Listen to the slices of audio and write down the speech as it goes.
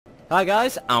Hi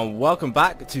guys, and welcome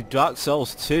back to Dark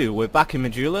Souls 2. We're back in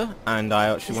Majula, and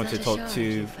I actually want to talk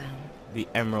to the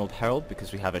Emerald Herald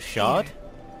because we have a shard. Here,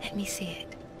 let me see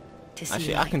it.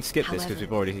 Actually, I can skip this because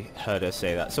we've already heard her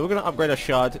say that. So we're going to upgrade our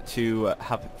shard to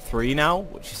have 3 now,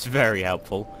 which is very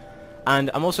helpful. And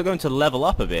I'm also going to level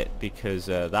up a bit because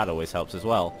that always helps as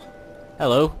well.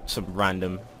 Hello, some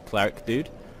random cleric dude.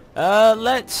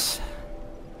 Let's...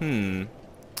 trying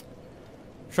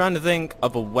to think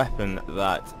of a weapon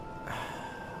that...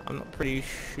 I'm not pretty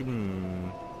sure...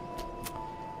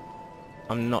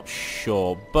 I'm not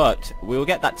sure, but we'll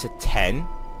get that to 10.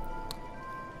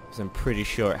 Because I'm pretty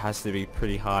sure it has to be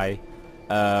pretty high.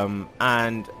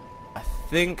 And I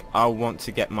think I want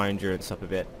to get my endurance up a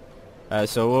bit.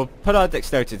 So we'll put our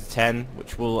dexterity to 10,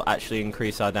 which will actually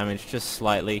increase our damage just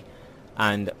slightly.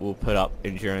 And we'll put up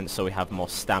endurance so we have more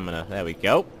stamina. There we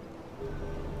go.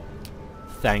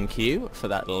 Thank you for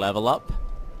that level up.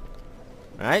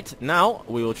 Alright, now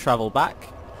we will travel back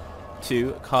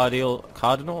to Cardinal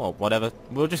or whatever.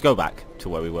 We'll just go back to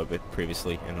where we were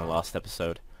previously in the last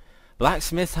episode.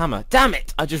 Blacksmith's hammer. Damn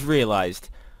it! I just realised.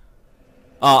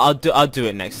 Oh, I'll do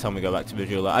it next time we go back to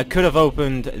Majula. I could have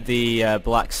opened the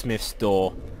blacksmith's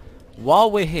door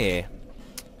while we're here.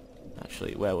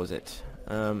 Actually, where was it?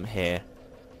 Here.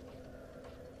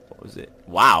 What was it?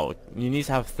 Wow, you need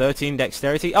to have 13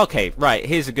 dexterity? Okay, right,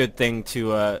 here's a good thing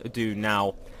to do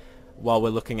now while we're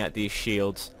looking at these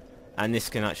shields, and this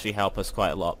can actually help us quite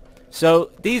a lot.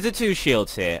 So, these are 2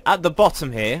 shields here. At the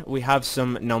bottom here, we have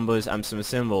some numbers and some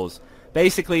symbols.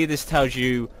 Basically, this tells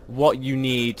you what you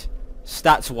need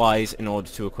stats-wise in order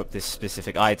to equip this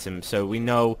specific item. So we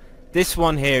know this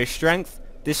one here is strength,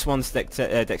 this one's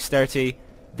dexterity,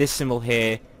 this symbol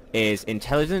here is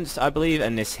intelligence, I believe,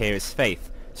 and this here is faith.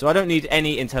 So I don't need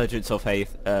any intelligence or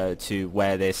faith to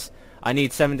wear this. I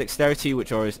need 7 dexterity,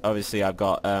 which obviously I've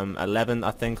got 11, I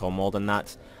think, or more than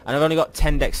that. And I've only got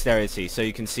 10 dexterity, so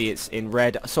you can see it's in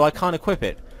red, so I can't equip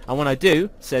it. And when I do,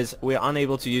 it says we're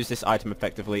unable to use this item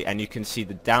effectively, and you can see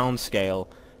the downscale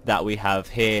that we have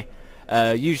here.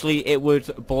 Usually it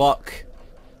would block...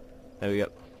 There we go.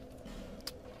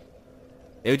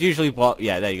 It would usually block...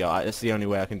 Yeah, there you go. That's the only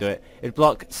way I can do it. It would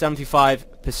block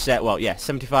 75%... Well, yeah,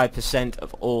 75%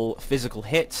 of all physical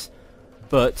hits,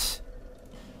 but...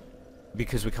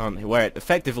 because we can't wear it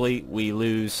effectively, we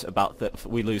lose about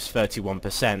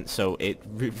 31%, so it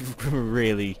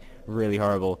really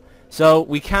horrible. So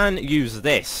we can use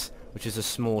this, which is a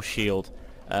small shield,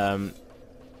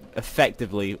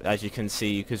 effectively, as you can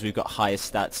see, because we've got higher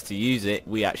stats to use it.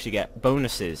 We actually get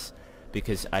bonuses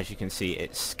because, as you can see,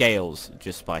 it scales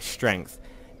just by strength.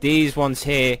 These ones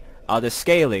here are the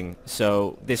scaling,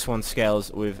 so this one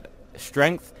scales with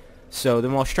strength. So the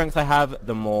more strength I have,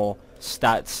 the more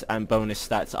stats and bonus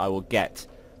stats I will get,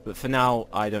 but for now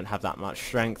I don't have that much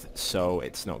strength, so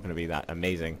it's not going to be that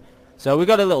amazing. So we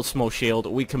got a little small shield.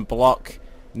 We can block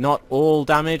not all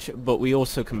damage, but we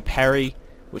also can parry,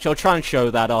 which I'll try and show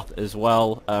that off as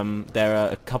well. There are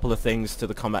a couple of things to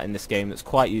the combat in this game that's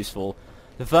quite useful.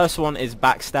 The first one is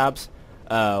backstabs,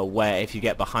 where if you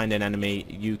get behind an enemy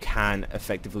you can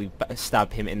effectively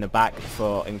stab him in the back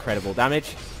for incredible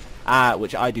damage.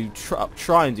 Which I do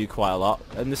try and do quite a lot.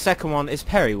 And the second one is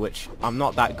parry, which I'm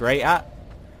not that great at,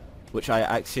 which I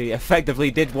actually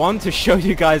effectively did one to show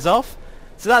you guys off.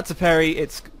 So that's a parry.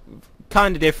 It's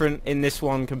kind of different in this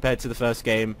one compared to the first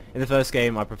game. In the first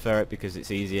game I prefer it because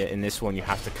it's easier. In this one you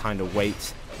have to kind of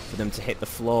wait for them to hit the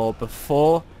floor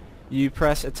before you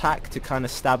press attack to kind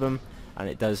of stab them, and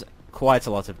it does quite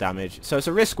a lot of damage. So it's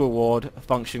a risk reward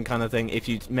function kind of thing. If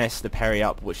you mess the parry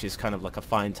up, which is kind of like a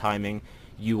fine timing,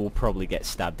 you will probably get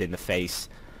stabbed in the face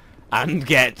and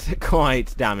get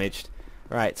quite damaged.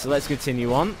 Right, so let's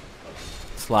continue on.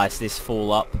 Slice this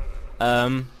fool up.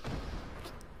 Now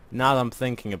that I'm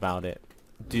thinking about it,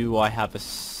 do I have a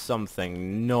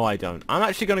something? No, I don't. I'm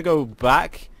actually going to go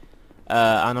back,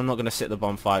 and I'm not going to sit at the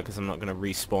bonfire because I'm not going to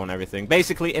respawn everything.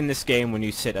 Basically, in this game, when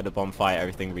you sit at a bonfire,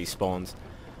 everything respawns.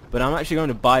 But I'm actually going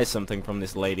to buy something from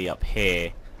this lady up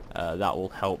here. That will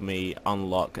help me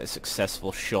unlock a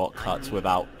successful shortcut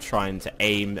without trying to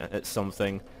aim at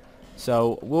something.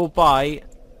 So we'll buy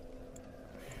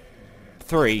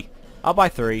 3. I'll buy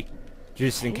 3,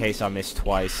 just in case I miss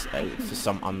twice for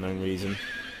some unknown reason.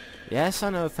 Yes, I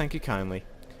know, thank you kindly.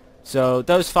 So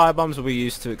those firebombs will be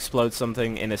used to explode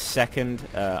something in a second.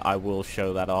 I will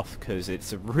show that off because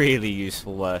it's a really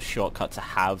useful shortcut to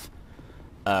have,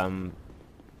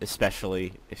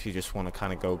 especially if you just want to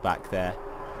kind of go back there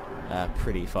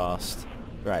pretty fast.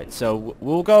 Right, so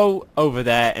we'll go over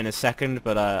there in a second,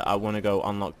 but I want to go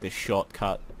unlock this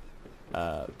shortcut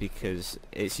because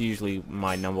it's usually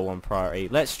my #1 priority.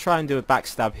 Let's try and do a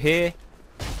backstab here.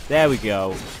 There we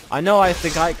go. I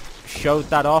think I showed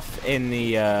that off in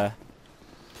the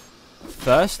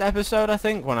first episode, I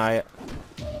think, when I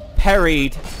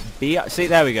parried see,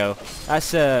 there we go.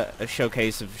 That's a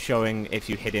showcase of showing if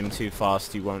you hit him too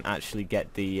fast, you won't actually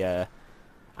get the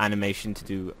animation to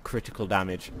do critical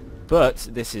damage. But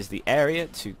this is the area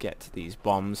to get these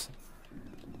bombs.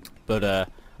 But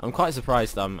I'm quite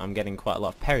surprised I'm getting quite a lot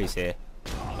of parries here.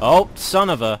 Oh,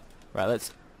 son of a... Right,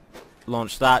 let's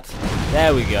launch that.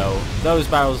 There we go. Those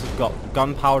barrels have got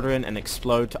gunpowder in and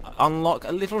explode to unlock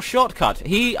a little shortcut.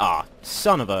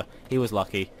 Son of a... He was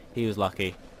lucky. He was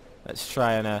lucky. Let's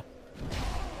try and...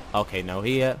 Okay, no,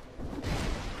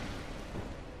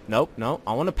 Nope, no.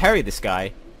 I want to parry this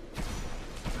guy.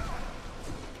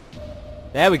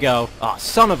 There we go.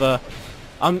 Son of a...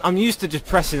 I'm used to just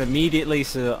pressing immediately,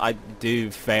 so I do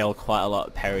fail quite a lot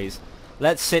of parries.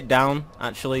 Let's sit down,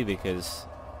 actually, because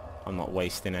I'm not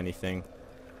wasting anything.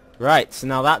 Right, so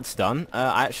now that's done.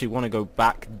 I actually want to go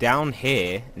back down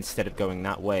here, instead of going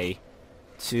that way,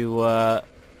 to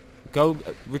go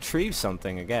retrieve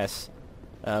something, I guess.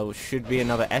 Which should be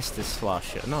another Estus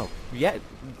Slasher. No,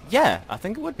 yeah, I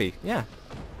think it would be, yeah.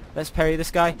 Let's parry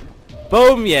this guy.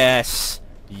 Boom, yes!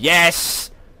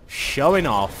 Yes! Showing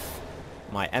off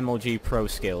my MLG Pro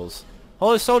skills.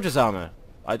 Hollow Soldier's Armor.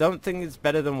 I don't think it's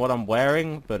better than what I'm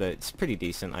wearing, but it's pretty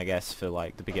decent, I guess, for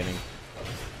like the beginning.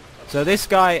 So this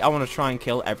guy I want to try and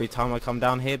kill every time I come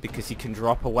down here because he can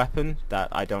drop a weapon that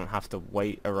I don't have to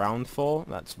wait around for.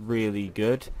 That's really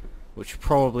good, which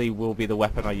probably will be the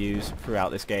weapon I use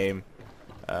throughout this game,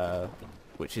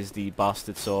 which is the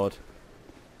Bastard Sword.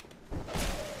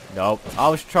 Nope. I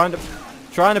was trying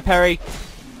to parry.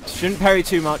 Shouldn't parry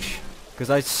too much because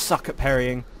I suck at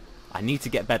parrying. I need to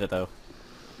get better though.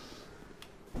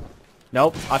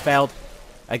 Nope, I failed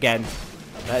again.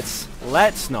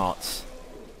 Let's not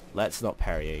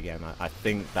parry again. I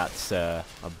think that's a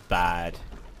bad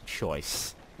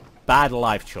choice. Bad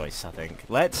life choice, I think.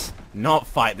 Let's not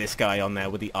fight this guy on there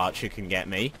where the archer can get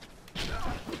me.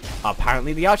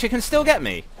 Apparently the archer can still get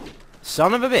me.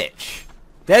 Son of a bitch.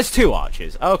 There's two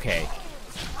archers. Okay.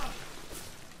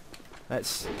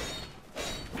 Let's...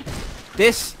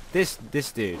 This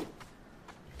dude.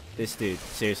 This dude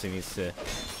seriously needs to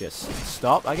just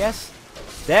stop, I guess.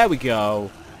 There we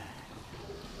go.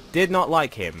 Did not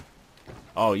like him.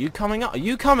 Oh, you coming up? Are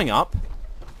you coming up?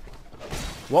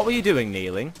 What were you doing,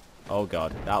 kneeling? Oh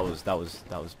god, that was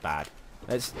bad.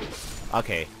 Let's...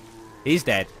 Okay. He's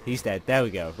dead. He's dead. There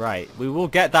we go. Right. We will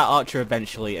get that archer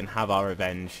eventually and have our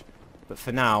revenge. But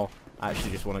for now, I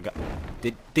actually just want to go...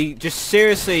 Did he just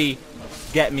seriously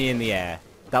get me in the air?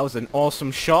 That was an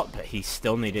awesome shot, but he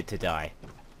still needed to die.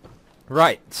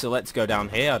 Right, so let's go down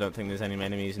here. I don't think there's any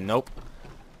enemies. Nope.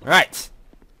 Right.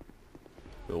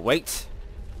 We'll wait.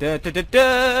 Anyway.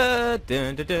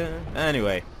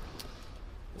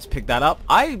 Let's pick that up.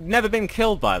 I've never been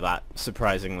killed by that,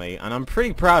 surprisingly, and I'm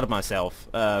pretty proud of myself.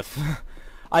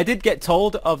 I did get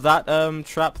told of that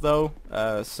trap, though,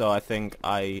 so I think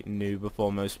I knew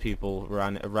before most people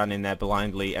ran in there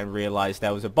blindly and realized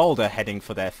there was a boulder heading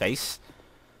for their face.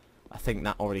 I think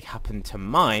that already happened to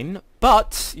mine,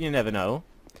 but you never know.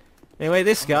 Anyway,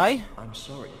 this guy... I'm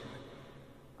sorry.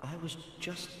 I was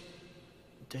just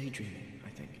daydreaming, I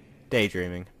think.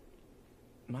 Daydreaming.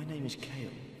 My name is Kale.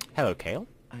 Hello, Kale.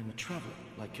 I'm a traveler,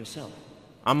 like yourself.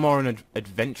 I'm more an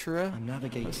adventurer, I'm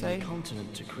navigating the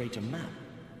continent to create a map.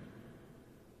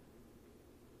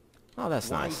 Oh, that's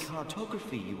Why nice.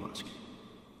 cartography, you ask?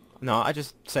 No, I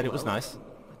just said it was nice.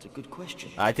 That's a good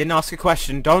question. I didn't ask a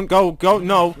question. Don't go,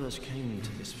 no. I first came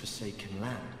to this forsaken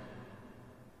land.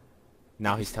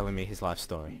 Now he's telling me his life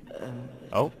story.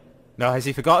 Oh, no, has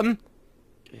he forgotten?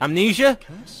 Amnesia?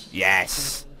 Curse?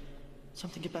 Yes.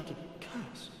 Something about a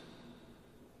curse.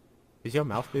 Is your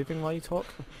mouth moving while you talk?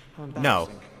 How No.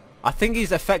 embarrassing. I think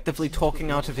he's effectively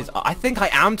talking out of his... I think I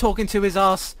am talking to his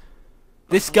ass.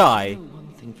 This guy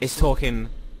is talking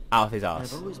out of his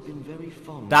ass. I've always been very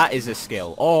fond That is a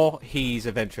skill. Or he's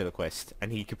a ventriloquist. And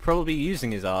he could probably be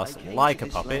using his ass I came like to a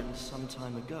this puppet. land some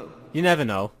time ago. You never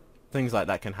know. Things like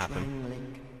that can happen. Twang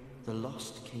Lake, the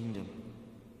Lost Kingdom.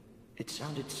 It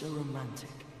sounded so romantic.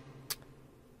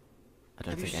 I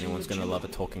don't Have you think seen anyone's the going to love a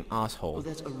jewel? talking Well, asshole.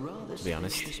 there's a rather be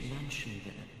honest. spacious mansion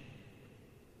there.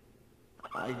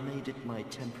 I made it my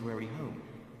temporary home.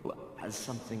 Well, as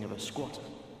something of a squatter,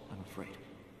 I'm afraid.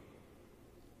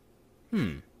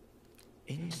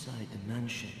 Inside the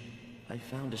mansion, I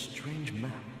found a strange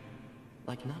map,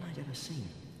 like none I'd ever seen.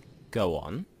 Go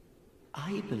on.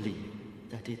 I believe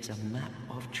that it's a map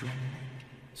of Twang Lake.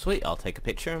 Sweet, I'll take a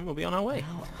picture and we'll be on our way.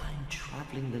 Now I'm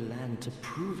traveling the land to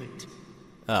prove it.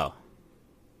 Oh.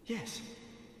 Yes.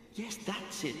 Yes,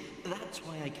 that's it. That's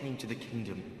why I came to the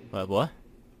kingdom. What?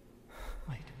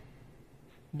 Wait.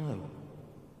 No.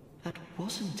 That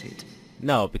wasn't it.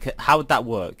 No, because how would that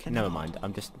work? And Never what? mind,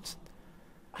 I'm just...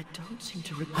 I don't seem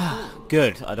to recall.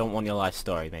 Good, I don't want your life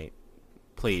story, mate.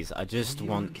 Please, I Were just you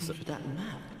want... looking for that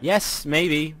map? Yes,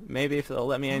 maybe. Maybe if they'll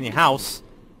let me in your house.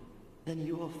 Then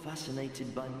you're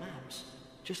fascinated by maps,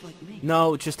 just like me.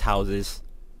 No, just houses.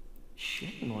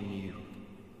 Shame on you.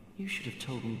 You should have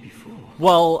told me before.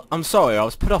 Well, I'm sorry, I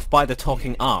was put off by the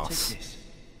talking arse. Take this.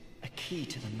 A key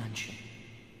to the mansion.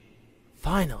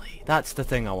 Finally, that's the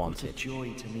thing I What a wanted.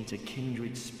 joy to meet a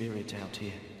kindred spirit out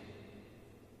here.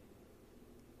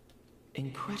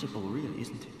 Incredible, really,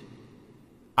 isn't it?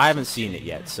 I haven't seen it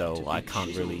yet, so I can't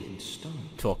Chiseled really in stone.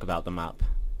 talk about the map.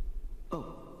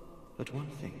 Oh, but one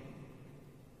thing.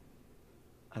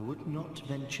 I would not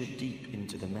venture deep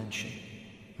into the mansion.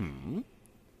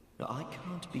 Now, I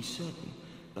can't be certain,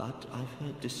 but I've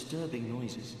heard disturbing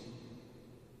noises.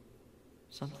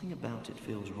 Something about it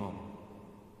feels wrong.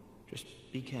 Just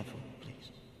be careful,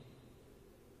 please.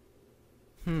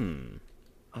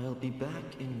 I'll be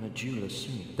back in Majula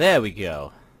soon. There we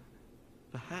go.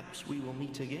 Perhaps we will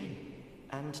meet again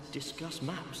and discuss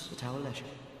maps at our leisure.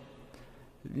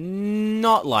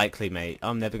 Not likely, mate.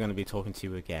 I'm never going to be talking to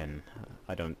you again.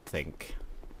 I don't think.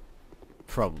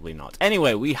 Probably not.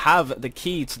 Anyway, we have the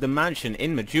key to the mansion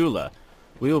in Majula.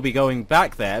 We will be going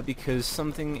back there because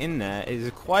something in there is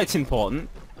quite important.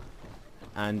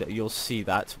 And you'll see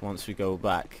that once we go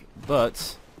back.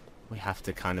 But we have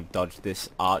to kind of dodge this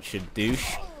archer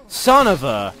douche. Son of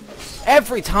a...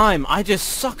 Every time I just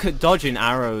suck at dodging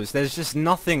arrows. There's just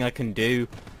nothing I can do.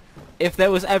 If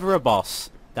there was ever a boss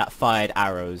that fired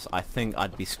arrows, I think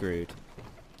I'd be screwed.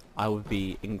 I would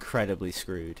be incredibly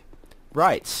screwed.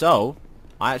 Right, so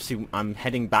I'm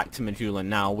heading back to Majula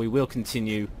now. We will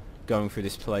continue going through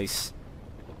this place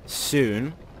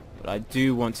soon, but I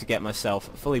do want to get myself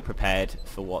fully prepared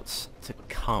for what's to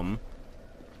come.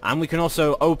 And we can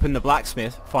also open the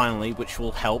blacksmith finally, which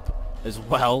will help as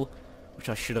well, which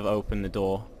I should have opened the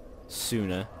door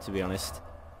sooner, to be honest.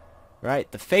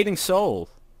 Right, the Fading Soul.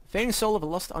 Fading Soul of a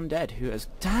Lost Undead who has...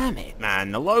 Damn it,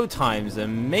 man. The load time's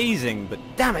amazing, but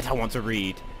damn it, I want to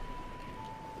read.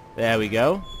 There we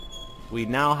go. We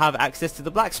now have access to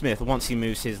the blacksmith once he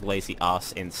moves his lazy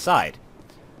ass inside.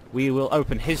 We will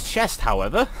open his chest,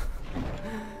 however,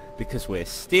 because we're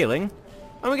stealing.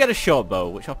 And we get a short bow,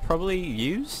 which I'll probably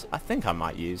use. I think I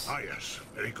might use. Ah, yes.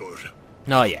 Very good.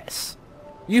 Oh, yes.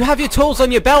 You have your tools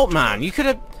on your belt, man. You could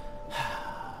have...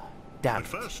 Damn But it.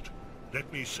 first,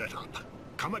 let me set up.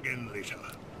 Come again later.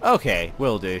 Okay,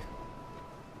 will do.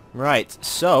 Right,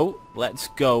 so let's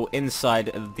go inside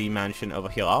of the mansion over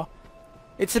here.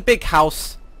 It's a big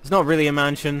house. It's not really a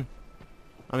mansion.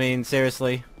 I mean,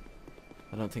 seriously.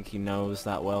 I don't think he knows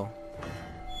that well.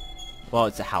 Well,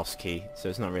 it's a house key, so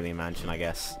it's not really a mansion, I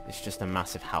guess. It's just a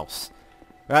massive house.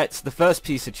 Right, so the first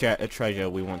piece of treasure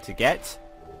we want to get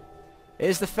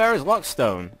is the Pharaoh's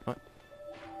Lockstone.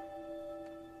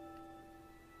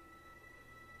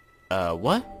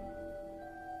 What?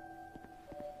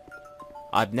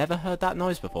 I've never heard that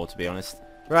noise before, to be honest.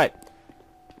 Right.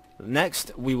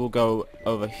 Next, we will go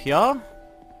over here.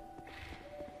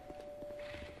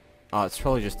 Oh, it's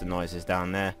probably just the noises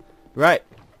down there. Right.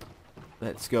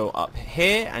 Let's go up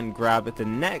here and grab the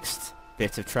next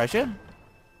bit of treasure.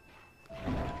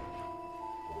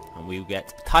 And we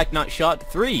get Titanite Shard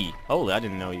 3. Oh, I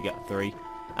didn't know you get 3.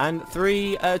 And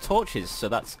 3 torches, so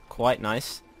that's quite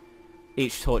nice.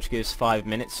 Each torch gives 5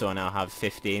 minutes, so I now have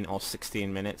 15 or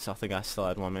 16 minutes. I think I still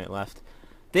had 1 minute left.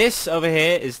 This over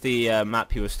here is the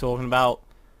map he was talking about.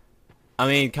 I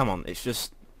mean, come on, it's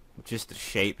just a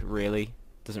shape, really.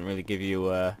 Doesn't really give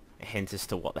you a hint as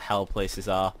to what the hell places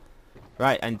are.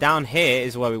 Right, and down here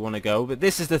is where we want to go, but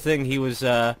this is the thing he was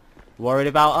worried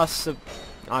about us.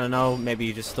 I don't know, maybe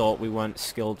he just thought we weren't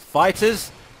skilled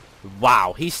fighters.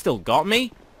 Wow, he still got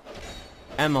me?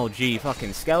 MLG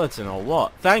fucking skeleton or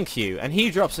what? Thank you. And he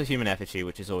drops a human effigy,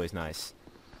 which is always nice.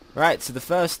 Right, so the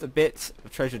first bit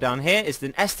of treasure down here is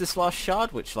the Estes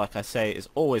Shard, which, like I say, is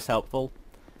always helpful.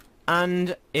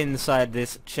 And inside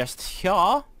this chest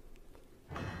here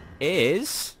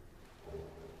is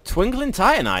Twinkling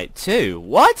Titanite too.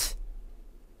 What?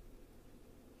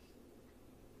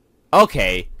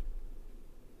 Okay.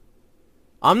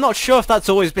 I'm not sure if that's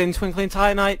always been Twinkling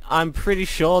Titanite. I'm pretty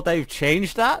sure they've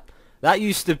changed that. That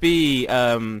used to be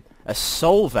a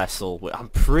soul vessel. I'm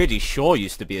pretty sure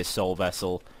used to be a soul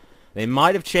vessel. They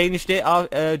might have changed it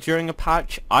during a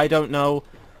patch. I don't know.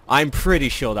 I'm pretty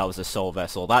sure that was a soul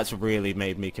vessel. That's really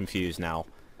made me confused now.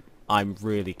 I'm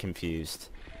really confused.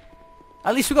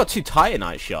 At least we got 2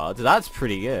 Titanite shards. That's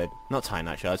pretty good. Not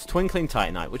Titanite shards. Twinkling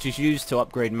Titanite, which is used to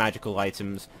upgrade magical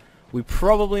items. We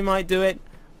probably might do it.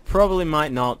 Probably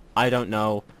might not. I don't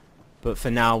know. But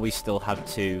for now, we still have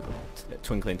 2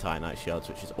 Twinkling Titanite shards,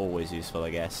 which is always useful,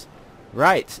 I guess.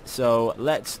 Right, so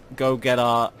let's go get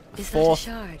our 4th...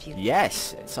 shard,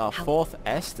 Yes, it's our 4th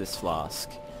Estus flask.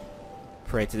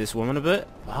 Pray to this woman a bit.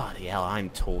 Oh, the hell, I'm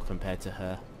tall compared to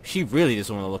her. She really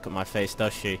doesn't want to look at my face,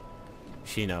 does she?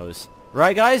 She knows.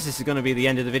 Right, guys, this is going to be the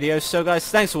end of the video. So, guys,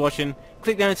 thanks for watching.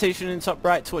 Click the annotation in the top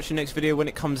right to watch the next video when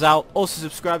it comes out. Also,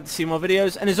 subscribe to see more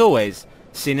videos. And as always,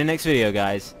 see you in the next video,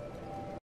 guys.